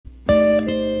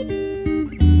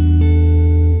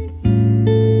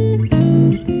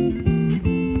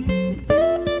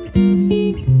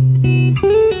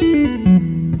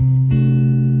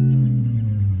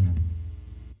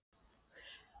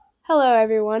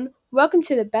Welcome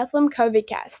to the Bethlehem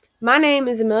COVIDcast. My name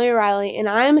is Amelia Riley, and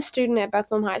I am a student at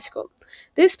Bethlehem High School.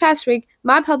 This past week,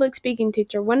 my public speaking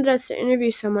teacher wanted us to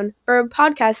interview someone for a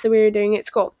podcast that we were doing at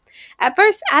school. At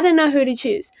first, I didn't know who to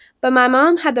choose, but my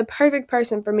mom had the perfect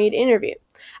person for me to interview.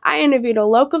 I interviewed a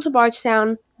local to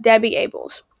Bardstown, Debbie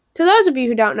Abels. To those of you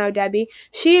who don't know Debbie,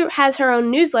 she has her own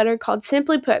newsletter called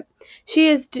Simply Put. She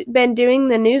has been doing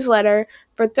the newsletter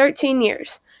for 13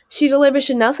 years. She delivers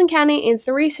to Nelson County and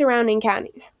 3 surrounding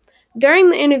counties. During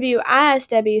the interview, I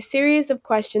asked Debbie a series of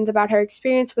questions about her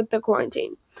experience with the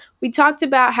quarantine. We talked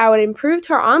about how it improved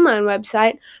her online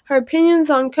website, her opinions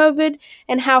on COVID,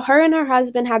 and how her and her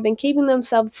husband have been keeping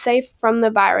themselves safe from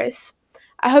the virus.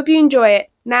 I hope you enjoy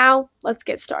it. Now, let's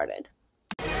get started.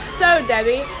 So,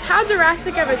 Debbie, how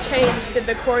drastic of a change did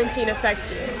the quarantine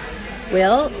affect you?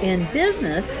 Well, in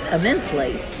business,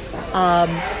 immensely.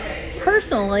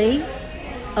 Personally,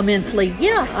 immensely.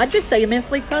 Yeah, I'd just say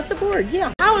immensely across the board.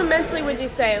 Yeah. How immensely would you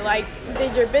say? Like,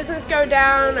 did your business go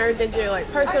down, or did your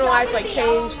personal life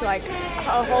change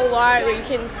a whole lot, where you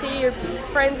couldn't see your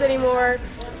friends anymore?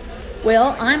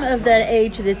 Well, I'm of that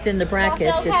age that's in the bracket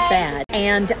that's bad,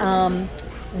 and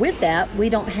with that, we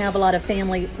don't have a lot of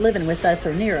family living with us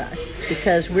or near us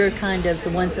because we're kind of the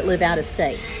ones that live out of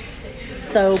state.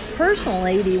 So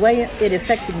personally, the way it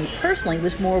affected me personally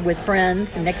was more with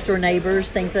friends and next door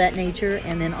neighbors, things of that nature,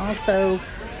 and then also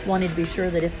wanted to be sure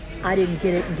that if I didn't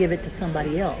get it and give it to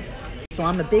somebody else. So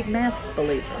I'm a big mask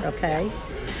believer, okay?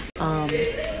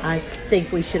 I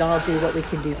think we should all do what we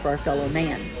can do for our fellow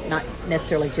man, not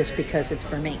necessarily just because it's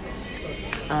for me.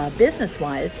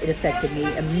 Business-wise, it affected me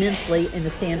immensely in the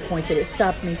standpoint that it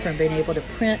stopped me from being able to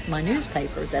print my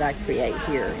newspaper that I create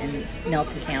here in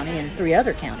Nelson County and 3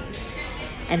 other counties.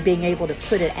 And being able to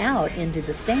put it out into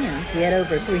the stands. We had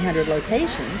over 300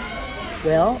 locations.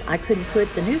 Well, I couldn't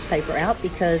put the newspaper out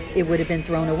because it would have been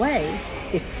thrown away.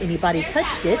 If anybody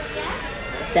touched it,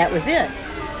 that was it.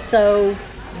 So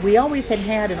we always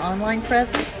had an online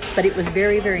presence, but it was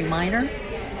very, very minor.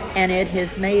 And it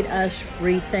has made us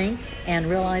rethink and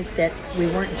realize that we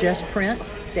weren't just print,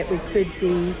 that we could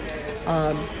be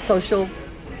social,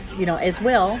 as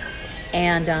well.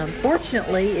 And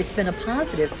fortunately, it's been a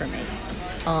positive for me.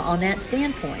 On that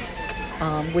standpoint,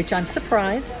 which I'm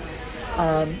surprised,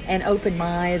 and opened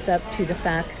my eyes up to the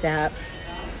fact that,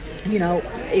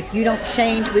 if you don't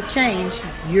change with change,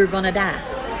 you're going to die.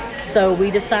 So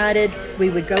we decided we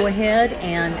would go ahead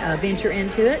and venture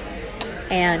into it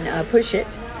and push it.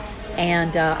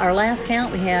 And our last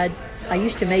count, I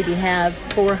used to maybe have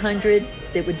 400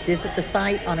 that would visit the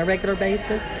site on a regular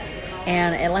basis.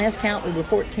 And at last count, we were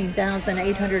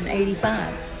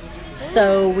 14,885.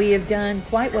 So we have done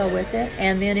quite well with it,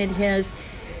 and then it has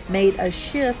made a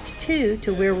shift to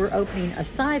where we're opening a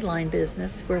sideline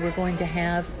business where we're going to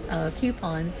have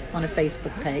coupons on a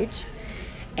Facebook page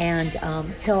and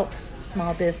help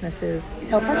small businesses,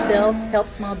 help ourselves, help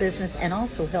small business, and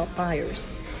also help buyers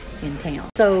in town.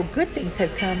 So good things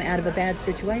have come out of a bad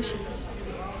situation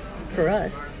for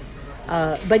us.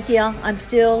 But yeah, I'm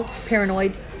still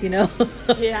paranoid, Yeah.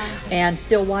 and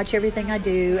still watch everything I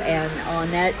do, and on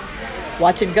that,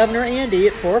 watching Governor Andy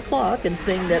at 4 o'clock and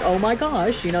seeing that, oh my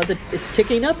gosh, that it's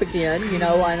ticking up again, and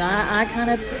I kind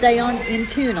of stay in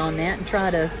tune on that and try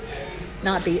to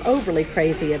not be overly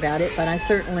crazy about it, but I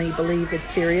certainly believe it's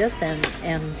serious, and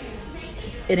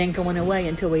it ain't going away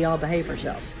until we all behave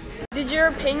ourselves. Did your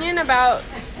opinion about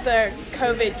the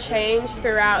COVID change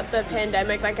throughout the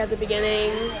pandemic, at the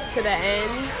beginning to the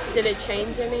end? Did it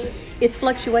change any? It's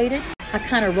fluctuated. I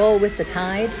kind of roll with the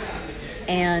tide,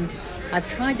 and I've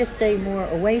tried to stay more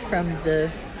away from the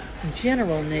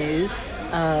general news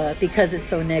because it's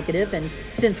so negative. And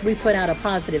since we put out a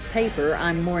positive paper,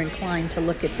 I'm more inclined to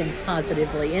look at things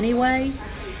positively anyway.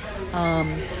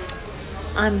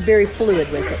 I'm very fluid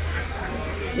with it.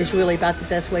 Is really about the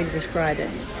best way to describe it.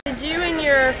 Did you and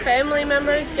your family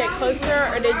members get closer,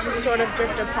 or did you sort of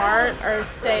drift apart or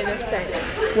stay the same?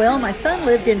 Well, my son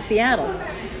lived in Seattle,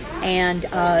 and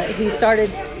he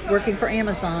started working for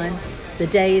Amazon the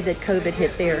day that COVID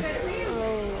hit there.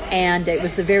 And it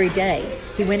was the very day.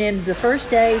 He went in the first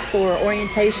day for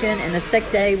orientation, and the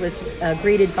second day was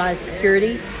greeted by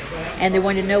security, and they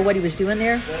wanted to know what he was doing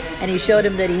there. And he showed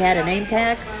them that he had a name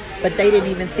tag, but they didn't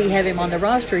even have him on the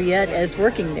roster yet as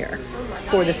working there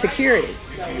for the security.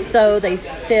 So they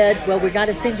said, well, we got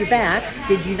to send you back.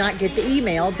 Did you not get the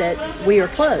email that we are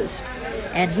closed?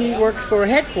 And he works for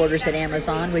headquarters at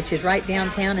Amazon, which is right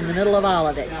downtown in the middle of all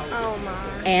of it. Oh, my.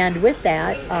 And with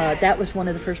that, that was one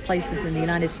of the first places in the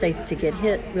United States to get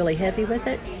hit really heavy with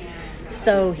it.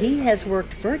 So he has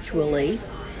worked virtually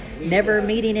never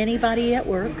meeting anybody at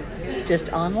work,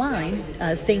 just online,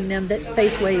 seeing them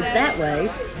face ways that way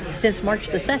since March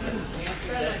the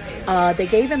 2nd. They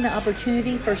gave him the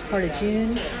opportunity, first part of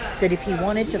June, that if he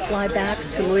wanted to fly back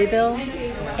to Louisville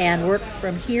and work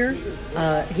from here,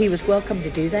 he was welcome to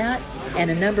do that. And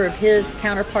a number of his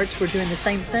counterparts were doing the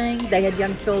same thing. They had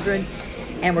young children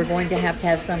and were going to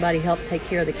have somebody help take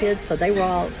care of the kids. So they were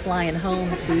all flying home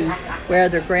to where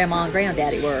their grandma and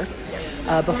granddaddy were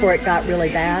before it got really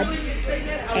bad.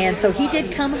 And so he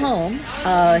did come home.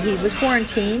 He was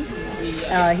quarantined.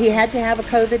 He had to have a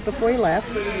COVID before he left.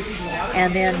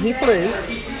 And then he flew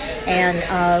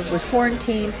and was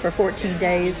quarantined for 14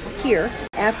 days here.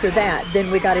 After that, then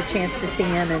we got a chance to see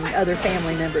him, and other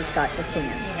family members got to see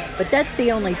him. But that's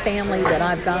the only family that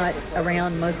I've got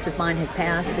around. Most of mine have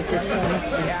passed at this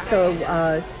point. And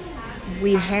so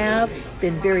we have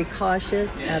been very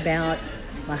cautious about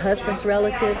my husband's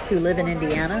relatives who live in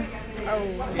Indiana.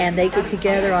 And they get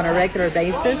together on a regular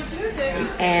basis,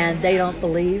 and they don't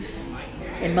believe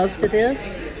in most of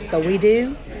this, but we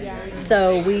do.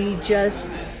 So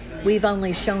we've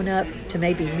only shown up to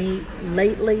maybe meet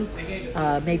lately,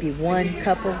 maybe one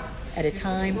couple at a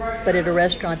time, but at a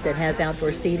restaurant that has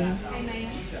outdoor seating.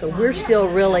 So we're still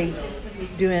really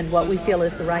doing what we feel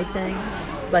is the right thing,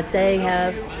 but they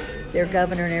have their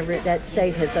governor and that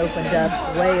state has opened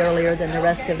up way earlier than the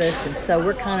rest of us, and so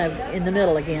we're kind of in the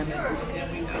middle again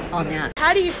on that.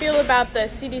 How do you feel about the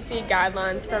CDC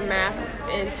guidelines for masks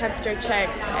and temperature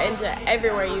checks into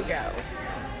everywhere you go?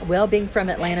 Well, being from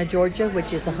Atlanta, Georgia,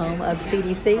 which is the home of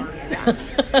CDC,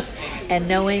 and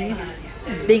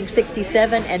being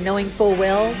 67 and knowing full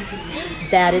well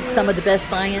that it's some of the best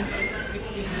science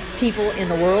people in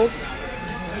the world.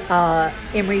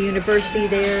 Emory University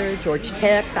there, Georgia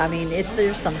Tech. I mean,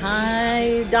 there's some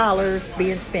high dollars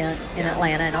being spent in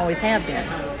Atlanta and always have been.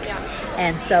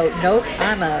 And so, nope,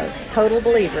 I'm a total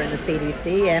believer in the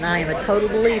CDC, and I am a total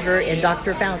believer in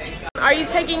Dr. Fauci. Are you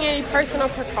taking any personal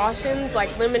precautions,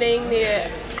 like limiting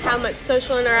how much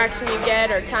social interaction you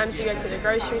get or times you go to the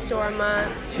grocery store a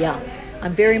month? Yeah,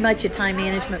 I'm very much a time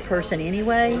management person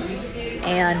anyway,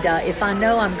 and if I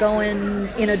know I'm going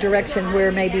in a direction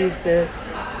where maybe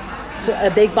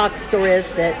a big box store is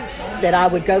that I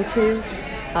would go to,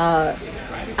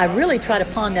 I really try to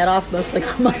pawn that off mostly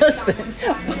on my husband,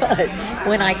 but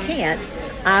when I can't,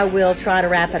 I will try to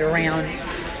wrap it around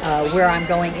where I'm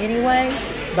going anyway.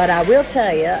 But I will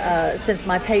tell you, since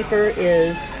my paper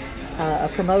is a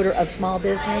promoter of small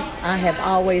business, I have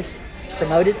always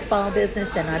promoted small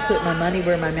business, and I put my money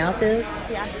where my mouth is.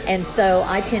 Yeah. And so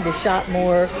I tend to shop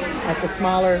more at the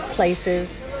smaller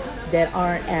places that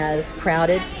aren't as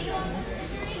crowded,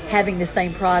 having the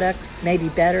same product, maybe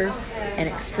better, and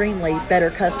extremely better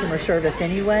customer service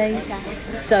anyway.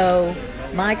 Okay. So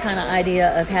my kind of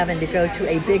idea of having to go to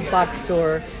a big box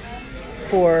store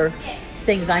for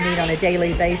things I need on a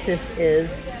daily basis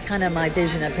is kind of my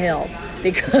vision of hell,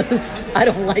 because I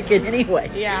don't like it anyway.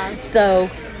 Yeah. So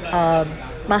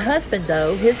my husband,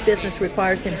 though, his business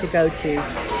requires him to go to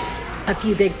a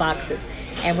few big boxes.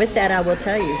 And with that, I will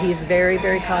tell you, he's very,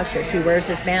 very cautious. He wears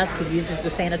his mask. He uses the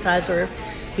sanitizer.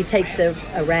 He takes a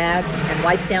rag and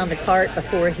wipes down the cart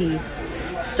before he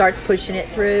starts pushing it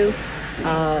through.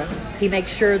 He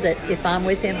makes sure that if I'm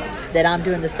with him, that I'm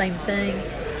doing the same thing.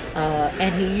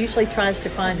 And he usually tries to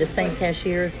find the same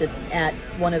cashier that's at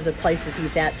one of the places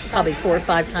he's at probably 4 or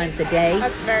 5 times a day.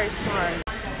 That's very smart.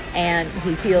 And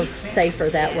he feels safer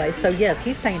that way. So yes,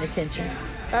 he's paying attention.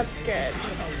 That's good.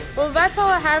 Well, that's all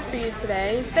I have for you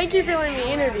today. Thank you for letting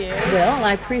me interview. Well,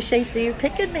 I appreciate you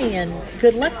picking me, and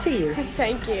good luck to you.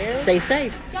 Thank you. Stay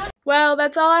safe. Well,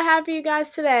 that's all I have for you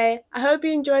guys today. I hope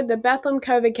you enjoyed the Bethlehem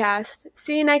COVID cast.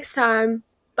 See you next time.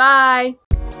 Bye.